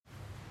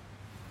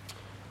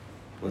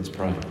Let's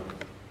pray.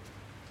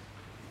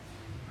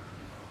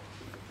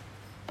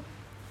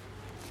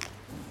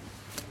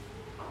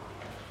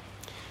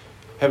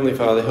 Heavenly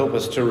Father, help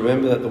us to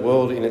remember that the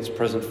world in its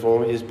present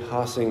form is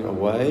passing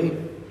away,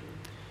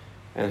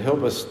 and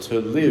help us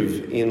to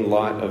live in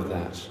light of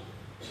that.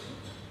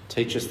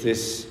 Teach us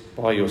this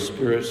by your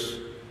Spirit.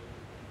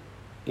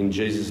 In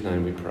Jesus'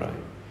 name we pray.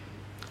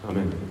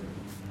 Amen.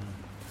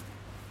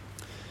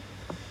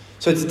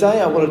 So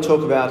today I want to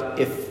talk about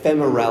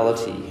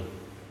ephemerality.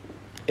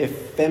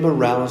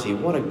 Ephemerality,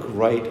 what a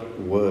great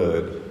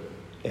word.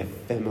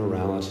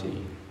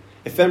 Ephemerality.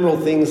 Ephemeral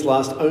things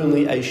last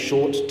only a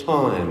short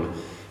time.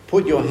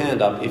 Put your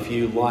hand up if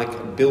you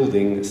like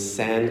building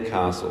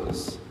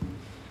sandcastles.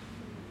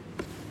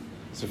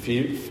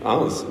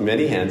 There's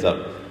many hands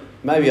up.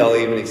 Maybe I'll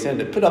even extend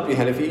it. Put up your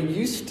hand if you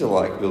used to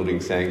like building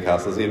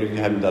sandcastles, even if you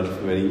haven't done it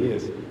for many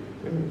years.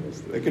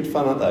 They're good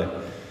fun, aren't they?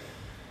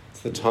 It's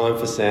the time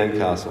for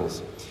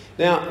sandcastles.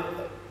 Now,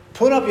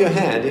 put up your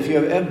hand if you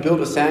have ever built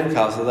a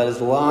sandcastle that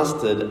has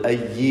lasted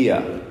a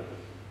year.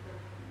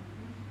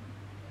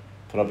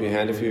 Put up your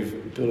hand if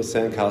you've built a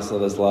sandcastle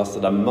that has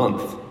lasted a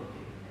month,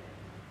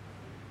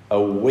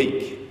 a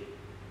week,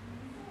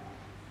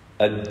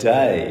 a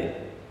day,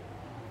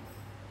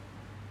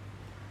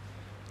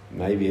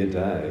 maybe a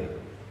day.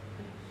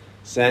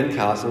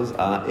 Sandcastles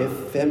are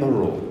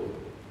ephemeral.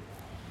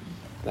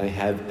 They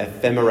have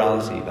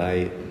ephemerality.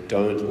 They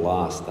don't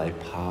last. They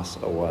pass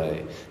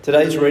away.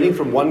 Today's reading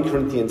from 1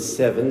 Corinthians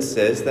 7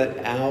 says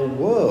that our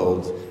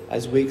world,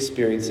 as we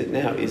experience it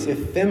now, is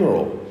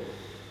ephemeral.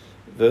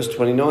 Verse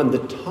 29, the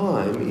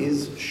time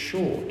is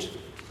short.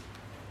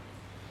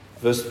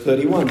 Verse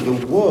 31,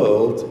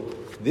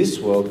 this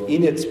world,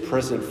 in its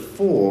present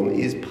form,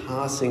 is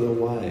passing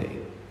away.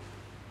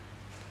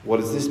 What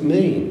does this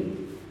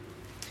mean?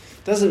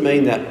 It doesn't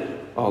mean that,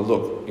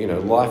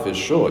 life is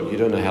short. You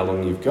don't know how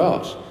long you've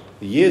got.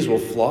 The years will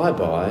fly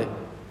by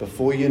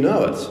before you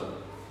know it.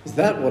 Is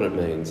that what it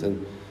means?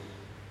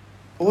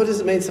 Or does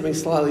it mean something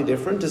slightly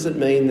different? Does it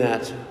mean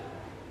that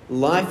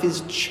life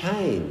is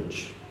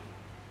change?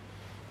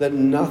 That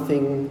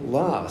nothing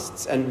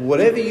lasts. And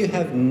whatever you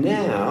have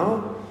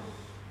now,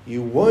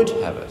 you won't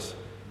have it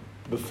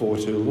before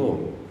too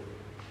long.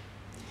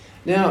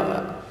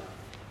 Now,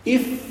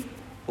 if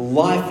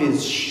life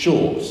is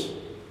short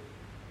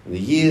and the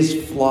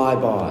years fly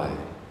by,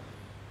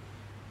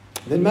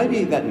 then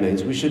maybe that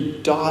means we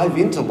should dive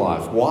into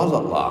life while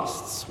it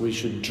lasts. We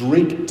should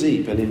drink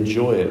deep and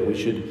enjoy it. We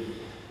should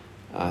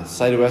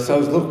say to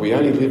ourselves, look, we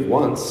only live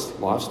once.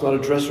 Life's not a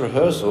dress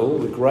rehearsal.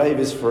 The grave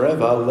is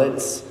forever.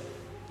 Let's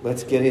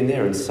get in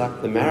there and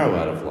suck the marrow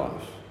out of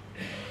life.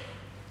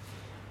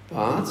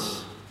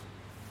 But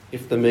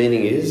if the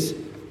meaning is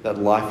that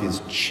life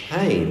is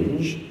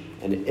change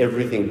and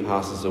everything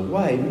passes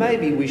away,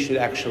 maybe we should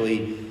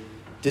actually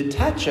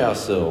detach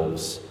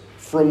ourselves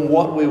from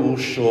what we will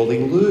surely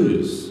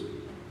lose.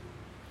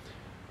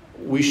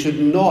 We should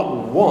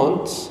not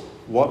want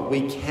what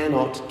we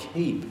cannot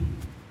keep.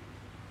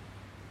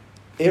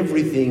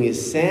 Everything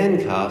is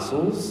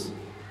sandcastles,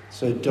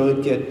 so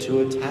don't get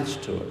too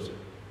attached to it.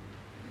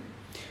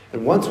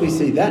 And once we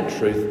see that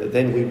truth,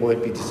 then we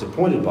won't be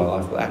disappointed by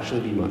life. We'll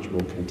actually be much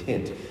more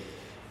content.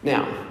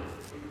 Now,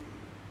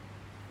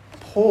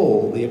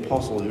 Paul, the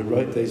apostle who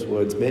wrote these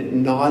words, meant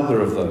neither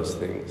of those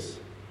things.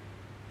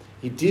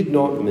 He did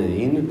not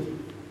mean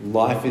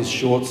life is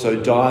short, so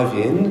dive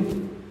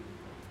in.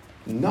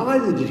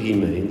 Neither did he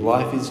mean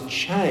life is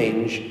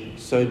change,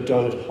 so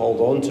don't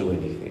hold on to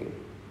anything.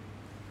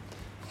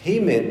 He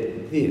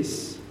meant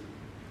this: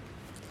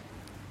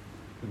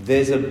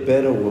 there's a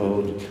better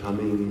world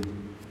coming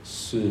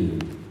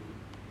soon.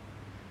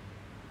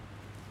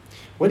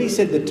 When he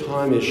said the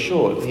time is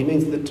short, he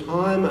means the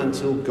time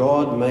until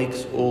God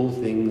makes all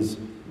things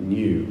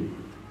new.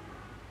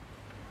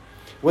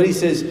 When he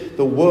says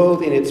the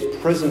world in its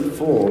present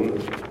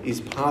form is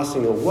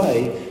passing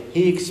away,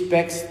 he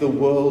expects the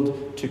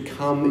world to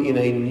come in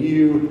a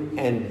new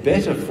and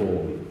better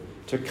form,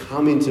 to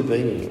come into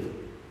being.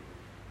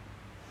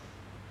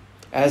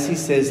 As he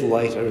says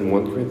later in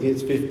 1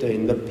 Corinthians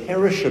 15, the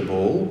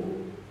perishable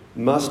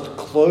must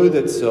clothe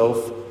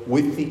itself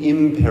with the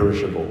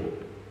imperishable,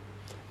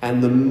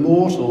 and the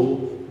mortal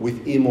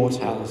with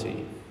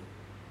immortality.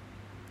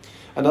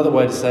 Another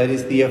way to say it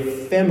is the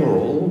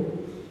ephemeral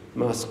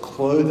must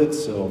clothe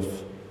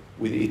itself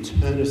with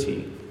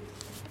eternity.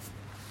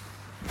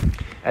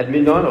 At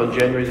midnight on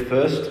January the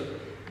 1st,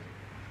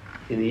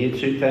 in the year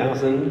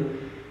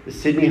 2000, the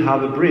Sydney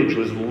Harbour Bridge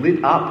was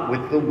lit up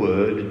with the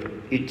word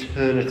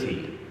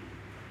eternity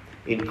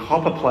in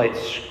copperplate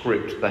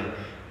script, the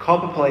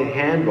copperplate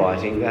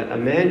handwriting that a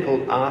man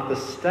called Arthur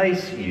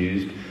Stace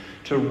used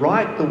to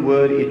write the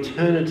word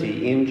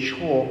eternity in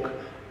chalk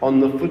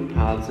on the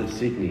footpaths of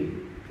Sydney.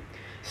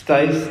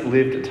 Stace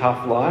lived a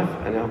tough life,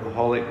 an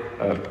alcoholic,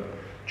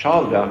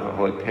 child of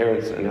alcoholic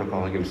parents, an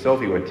alcoholic himself.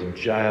 He went to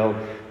jail,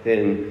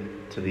 then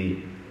to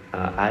the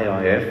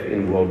AIF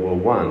in World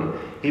War I.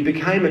 He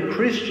became a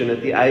Christian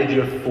at the age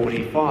of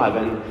 45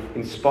 and,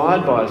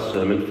 inspired by a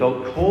sermon,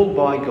 felt called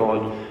by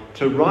God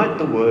to write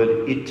the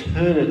word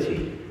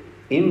eternity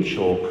in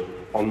chalk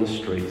on the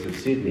streets of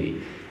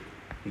Sydney.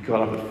 He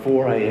got up at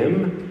 4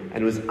 a.m.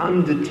 and was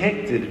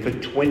undetected for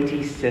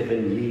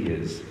 27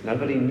 years.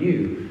 Nobody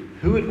knew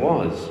who it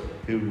was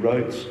who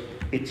wrote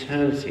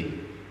eternity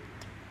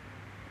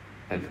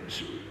at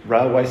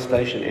railway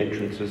station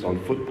entrances,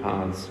 on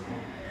footpaths.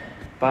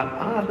 But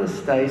Arthur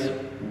Stace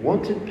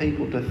wanted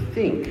people to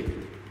think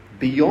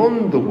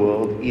beyond the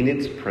world in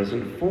its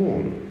present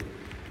form.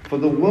 For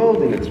the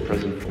world in its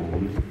present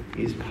form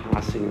is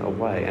passing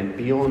away, and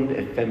beyond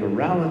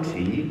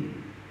ephemerality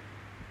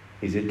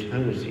is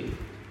eternity.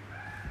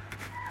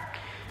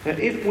 Now,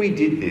 if we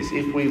did this,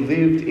 if we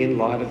lived in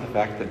light of the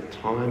fact that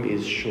time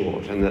is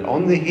short and that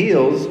on the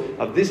heels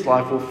of this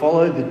life will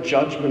follow the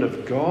judgment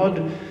of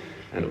God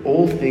and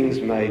all things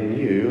made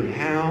new,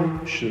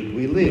 how should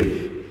we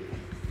live?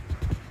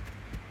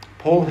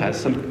 Paul has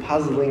some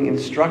puzzling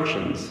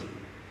instructions.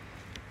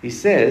 He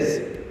says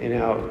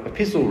in our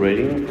epistle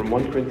reading from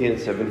 1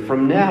 Corinthians 7,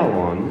 from now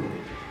on,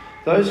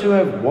 those who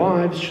have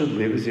wives should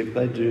live as if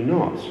they do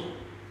not.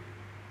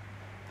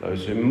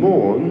 Those who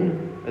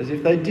mourn as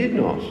if they did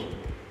not.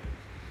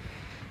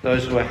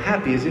 Those who are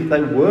happy as if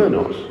they were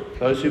not.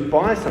 Those who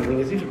buy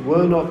something as if it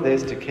were not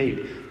theirs to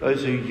keep.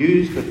 Those who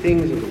use the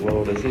things of the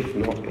world as if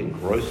not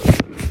engrossed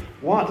in them.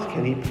 What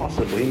can he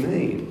possibly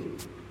mean?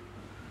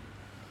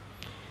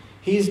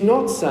 He is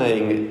not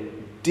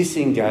saying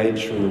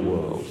disengage from the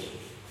world.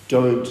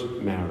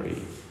 Don't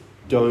marry.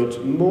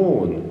 Don't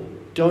mourn.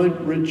 Don't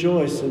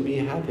rejoice and be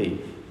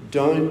happy.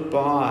 Don't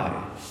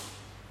buy.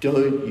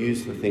 Don't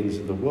use the things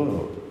of the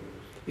world.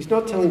 He's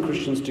not telling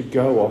Christians to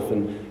go off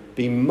and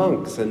be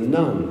monks and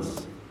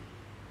nuns,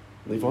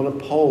 live on a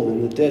pole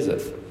in the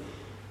desert.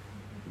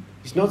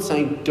 He's not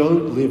saying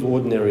don't live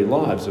ordinary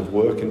lives of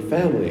work and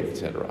family,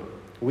 etc.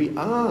 We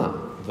are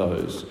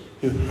those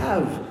who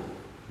have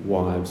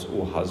wives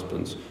or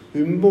husbands,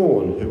 who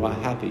mourn, who are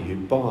happy, who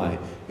buy,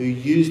 who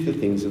use the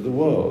things of the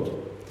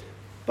world.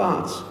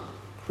 But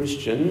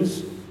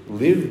Christians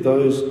live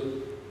those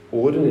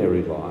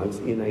ordinary lives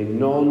in a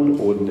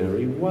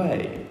non-ordinary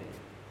way.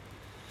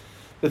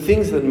 The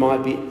things that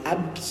might be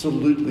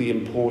absolutely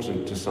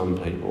important to some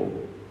people,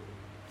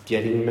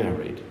 getting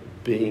married,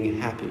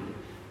 being happy,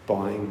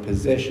 buying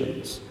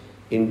possessions,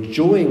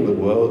 enjoying the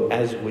world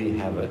as we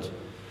have it,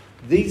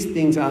 these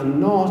things are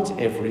not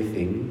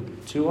everything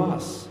to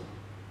us.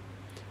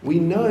 We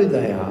know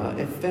they are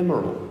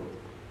ephemeral.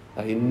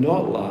 They are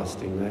not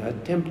lasting, they are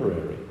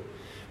temporary.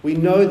 We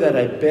know that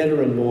a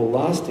better and more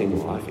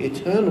lasting life,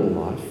 eternal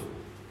life,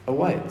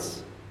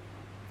 awaits.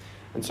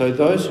 And so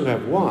those who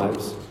have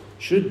wives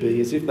should be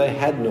as if they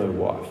had no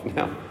wife.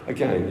 Now,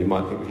 again, you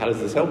might think, how does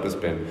this help us,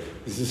 Ben?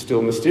 This is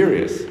still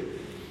mysterious.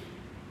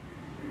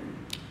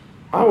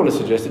 I want to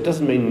suggest it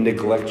doesn't mean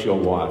neglect your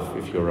wife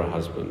if you're a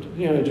husband.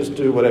 Just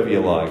do whatever you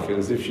like,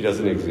 as if she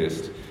doesn't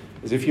exist,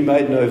 as if you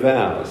made no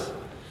vows.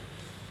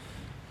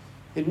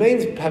 It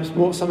means perhaps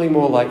something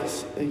more like,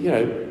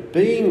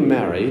 being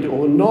married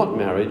or not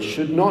married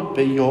should not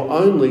be your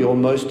only or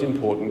most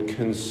important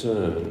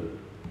concern.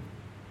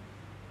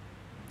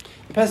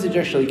 The passage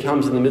actually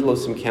comes in the middle of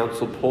some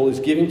counsel Paul is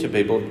giving to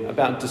people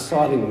about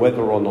deciding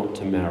whether or not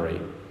to marry.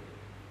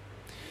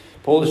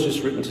 Paul has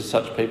just written to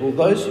such people,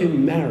 those who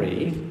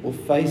marry will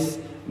face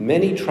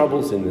many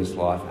troubles in this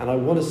life, and I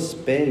want to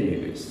spare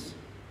you this.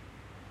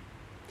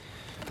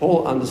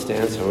 Paul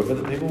understands, however,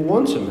 that people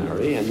want to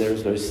marry, and there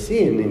is no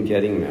sin in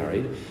getting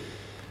married.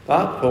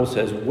 But Paul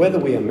says, whether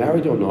we are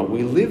married or not,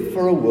 we live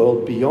for a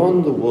world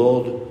beyond the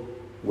world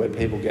where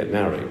people get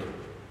married.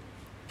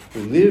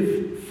 We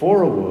live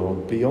for a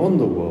world beyond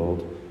the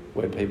world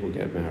where people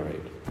get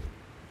married.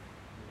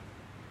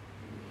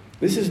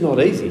 This is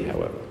not easy,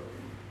 however,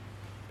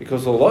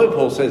 because although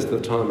Paul says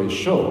the time is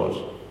short,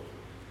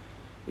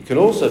 it can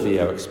also be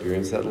our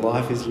experience that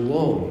life is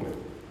long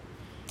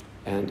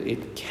and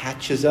it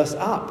catches us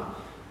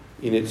up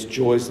in its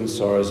joys and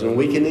sorrows, and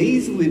we can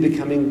easily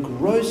become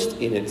engrossed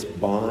in its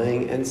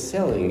buying and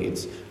selling,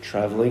 its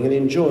travelling and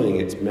enjoying,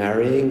 its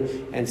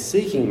marrying and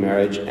seeking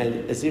marriage,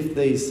 and as if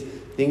these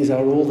things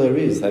are all there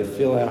is. They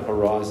fill our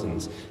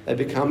horizons. They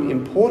become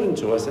important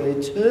to us, and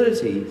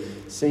eternity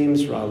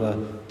seems rather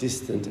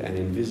distant and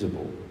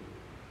invisible,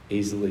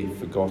 easily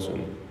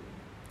forgotten.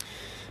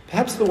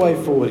 Perhaps the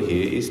way forward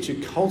here is to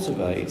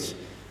cultivate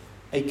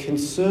a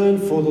concern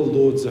for the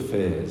Lord's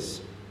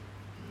affairs.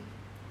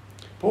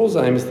 Paul's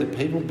aim is that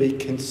people be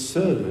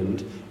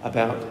concerned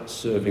about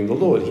serving the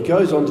Lord. He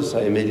goes on to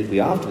say immediately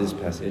after this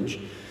passage,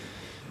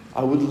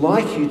 I would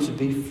like you to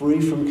be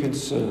free from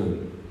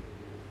concern.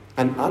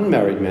 An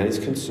unmarried man is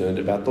concerned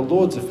about the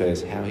Lord's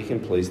affairs, how he can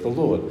please the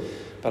Lord.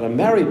 But a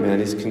married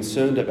man is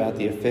concerned about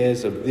the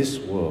affairs of this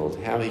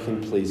world, how he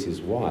can please his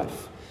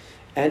wife.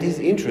 And his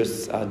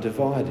interests are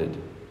divided.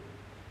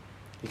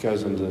 He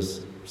goes on to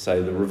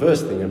say the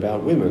reverse thing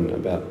about women,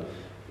 about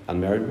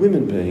unmarried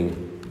women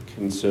being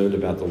concerned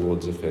about the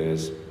Lord's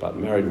affairs, but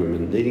married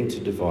women needing to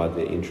divide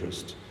their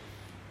interest.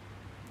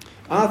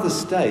 Arthur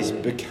Stace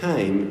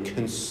became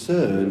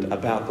concerned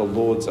about the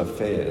Lord's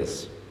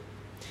affairs.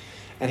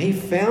 And he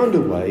found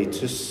a way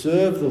to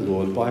serve the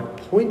Lord by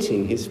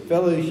pointing his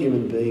fellow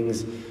human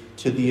beings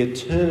to the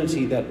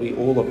eternity that we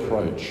all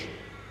approach.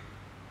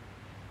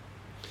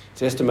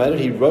 It's estimated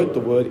he wrote the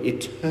word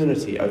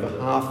eternity over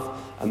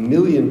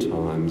 500,000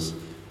 times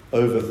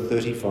over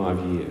 35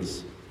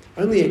 years.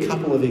 Only a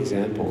couple of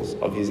examples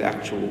of his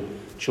actual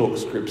chalk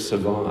script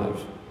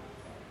survive.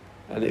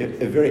 And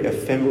a very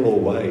ephemeral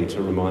way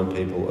to remind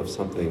people of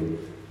something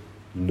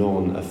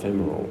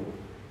non-ephemeral.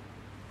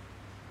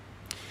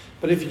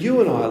 But if you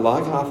and I,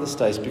 like Arthur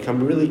Stace,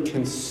 become really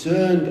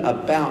concerned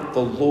about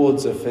the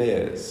Lord's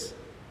affairs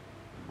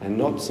and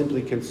not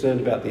simply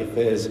concerned about the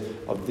affairs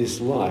of this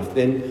life,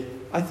 then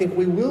I think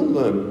we will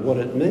learn what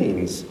it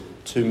means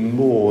to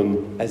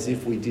mourn as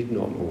if we did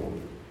not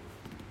mourn,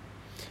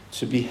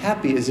 to be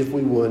happy as if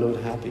we were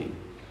not happy,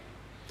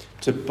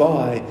 to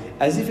buy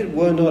as if it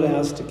were not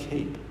ours to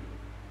keep.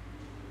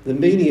 The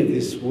meaning of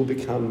this will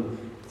become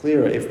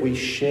clearer if we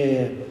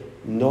share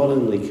not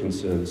only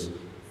concerns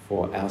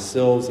for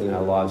ourselves and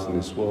our lives in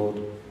this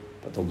world,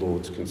 but the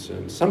Lord's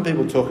concerns. Some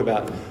people talk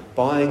about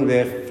buying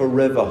their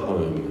forever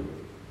home,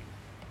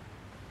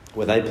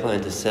 where they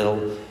plan to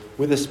settle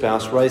with a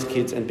spouse, raise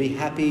kids, and be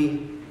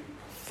happy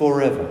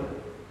forever.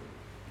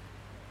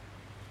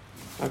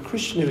 A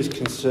Christian who is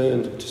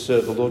concerned to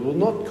serve the Lord will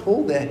not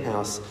call their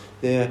house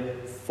their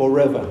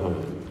forever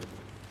home.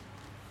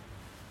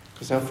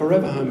 Because our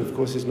forever home, of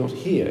course, is not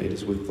here, it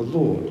is with the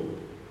Lord.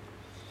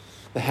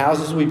 The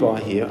houses we buy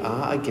here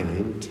are,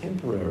 again,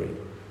 temporary,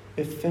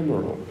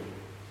 ephemeral.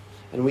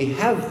 And we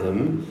have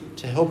them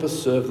to help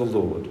us serve the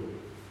Lord.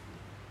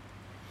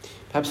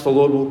 Perhaps the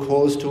Lord will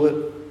call us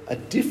to a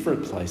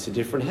different place, a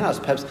different house.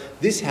 Perhaps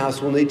this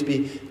house will need to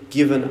be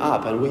given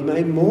up, and we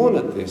may mourn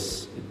at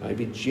this. It may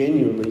be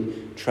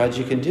genuinely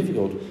tragic and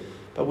difficult.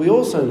 But we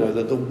also know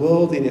that the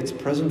world in its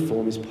present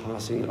form is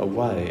passing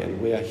away,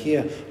 and we are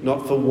here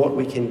not for what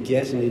we can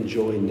get and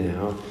enjoy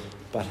now,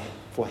 but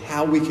for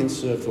how we can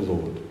serve the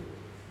Lord.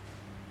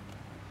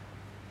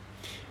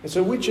 And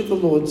so which of the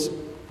Lord's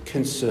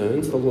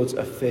concerns, the Lord's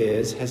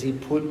affairs, has he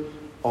put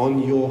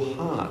on your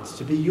hearts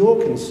to be your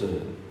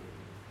concern?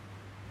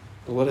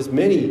 The Lord has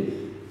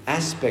many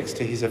aspects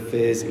to his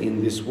affairs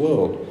in this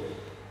world.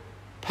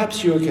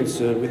 Perhaps you are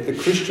concerned with the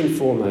Christian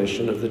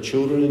formation of the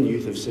children and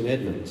youth of St.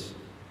 Edmund's.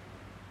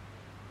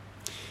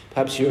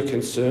 Perhaps you are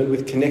concerned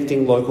with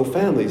connecting local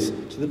families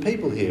to the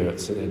people here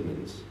at St.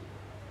 Edmund's.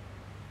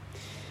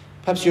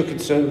 Perhaps you're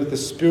concerned with the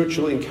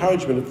spiritual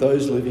encouragement of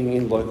those living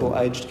in local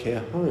aged care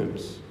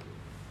homes.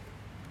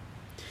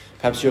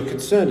 Perhaps you're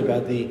concerned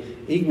about the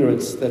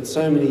ignorance that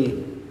so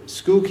many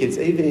school kids,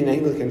 even in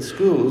Anglican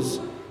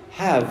schools,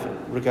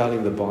 have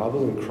regarding the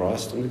Bible and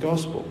Christ and the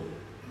gospel.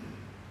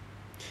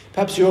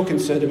 Perhaps you're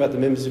concerned about the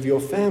members of your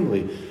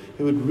family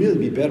who would really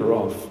be better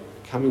off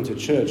coming to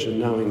church and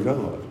knowing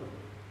God.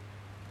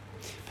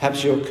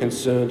 Perhaps you're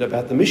concerned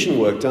about the mission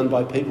work done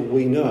by people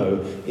we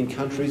know in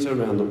countries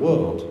around the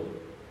world.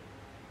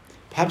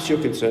 Perhaps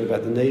you're concerned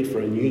about the need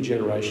for a new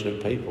generation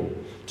of people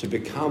to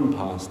become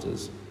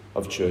pastors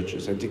of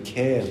churches and to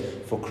care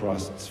for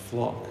Christ's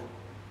flock.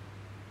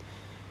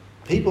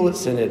 People at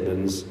St.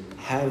 Edmund's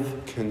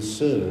have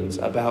concerns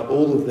about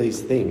all of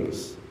these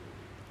things.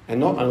 And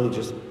not only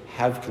just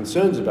have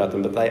concerns about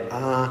them, but they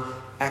are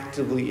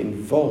actively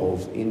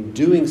involved in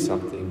doing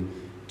something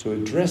to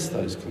address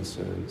those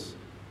concerns,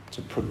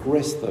 to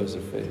progress those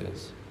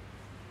affairs.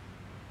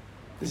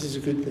 This is a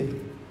good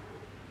thing.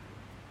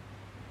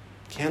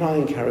 Can I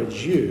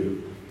encourage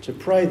you to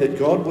pray that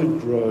God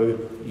would grow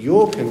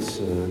your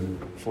concern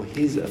for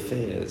his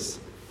affairs,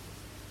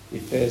 the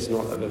affairs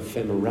not of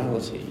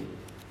ephemerality,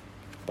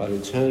 but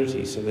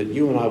eternity, so that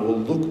you and I will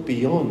look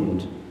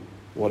beyond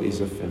what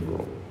is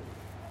ephemeral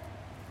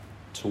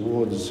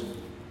towards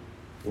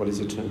what is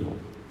eternal.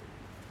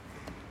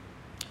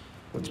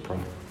 Let's pray.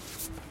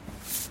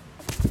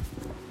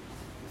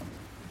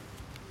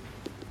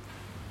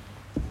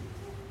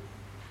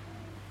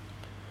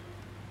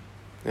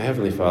 Now,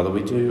 Heavenly Father,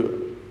 we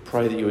do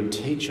pray that you would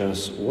teach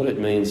us what it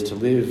means to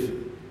live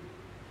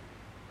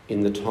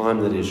in the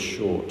time that is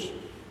short,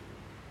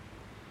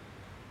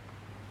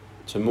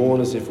 to mourn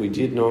as if we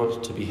did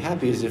not, to be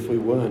happy as if we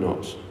were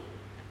not,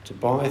 to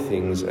buy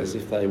things as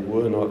if they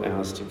were not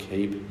ours to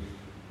keep,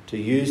 to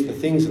use the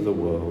things of the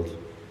world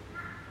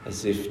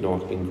as if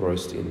not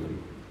engrossed in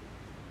them.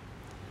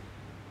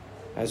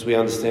 As we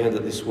understand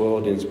that this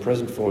world in its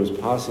present form is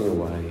passing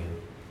away,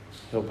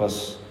 help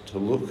us to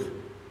look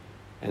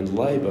and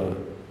labour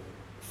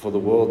for the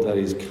world that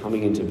is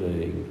coming into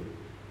being,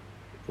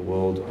 the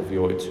world of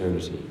your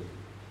eternity.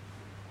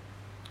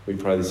 We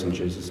pray this in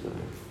Jesus' name.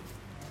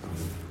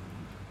 Amen.